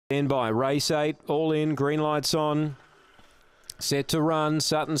In by race 8, all in, green lights on. Set to run,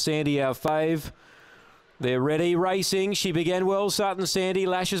 Sutton Sandy our fave. They're ready, racing. She began well, Sutton Sandy.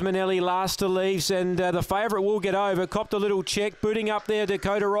 Lashes Manelli last to leave, and the favourite will get over. Copped a little check, booting up there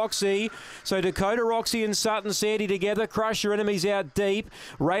Dakota Roxy. So Dakota Roxy and Sutton Sandy together. Crush Your Enemies out deep.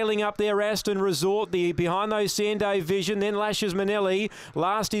 Railing up there, Aston Resort. Behind those, Sanday Vision. Then Lashes Manelli.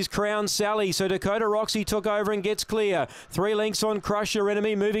 Last is Crown Sally. So Dakota Roxy took over and gets clear. 3 lengths on Crush Your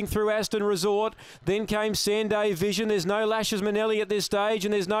Enemy, moving through Aston Resort. Then came Sanday Vision. There's no Lashes Manelli at this stage,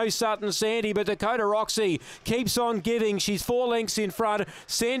 and there's no Sutton Sandy, but Dakota Roxy keeps on giving. She's 4 lengths in front.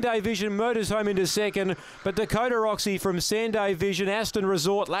 Sanday Vision murders home into second, but Dakota Roxy from Sanday Vision, Aston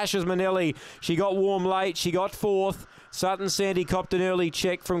Resort, Lashes Manelli. She got warm late. She got 4th. Sutton Sandy copped an early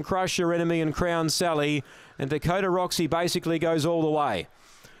check from Crush Your Enemy and Crown Sally, and Dakota Roxy basically goes all the way.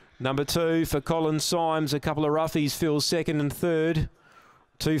 Number 2 for Colin Symes. A couple of roughies fill second and third.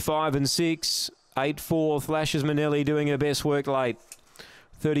 2, 5 and 6. 8, 4th. Lashes Manelli doing her best work late.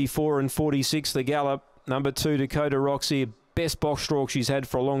 34 and 46 the gallop. Number 2, Dakota Roxy, best box stroke she's had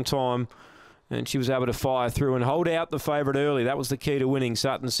for a long time. And she was able to fire through and hold out the favourite early. That was the key to winning.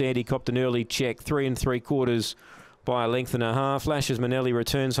 Sutton Sandy copped an early check, 3 3/4 by a length and a half. Lashes Manelli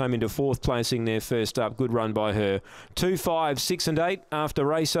returns home into 4th placing there first up. Good run by her. 2, 5, 6 and 8 after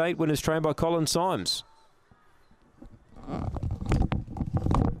race 8. Winners trained by Colin Symes.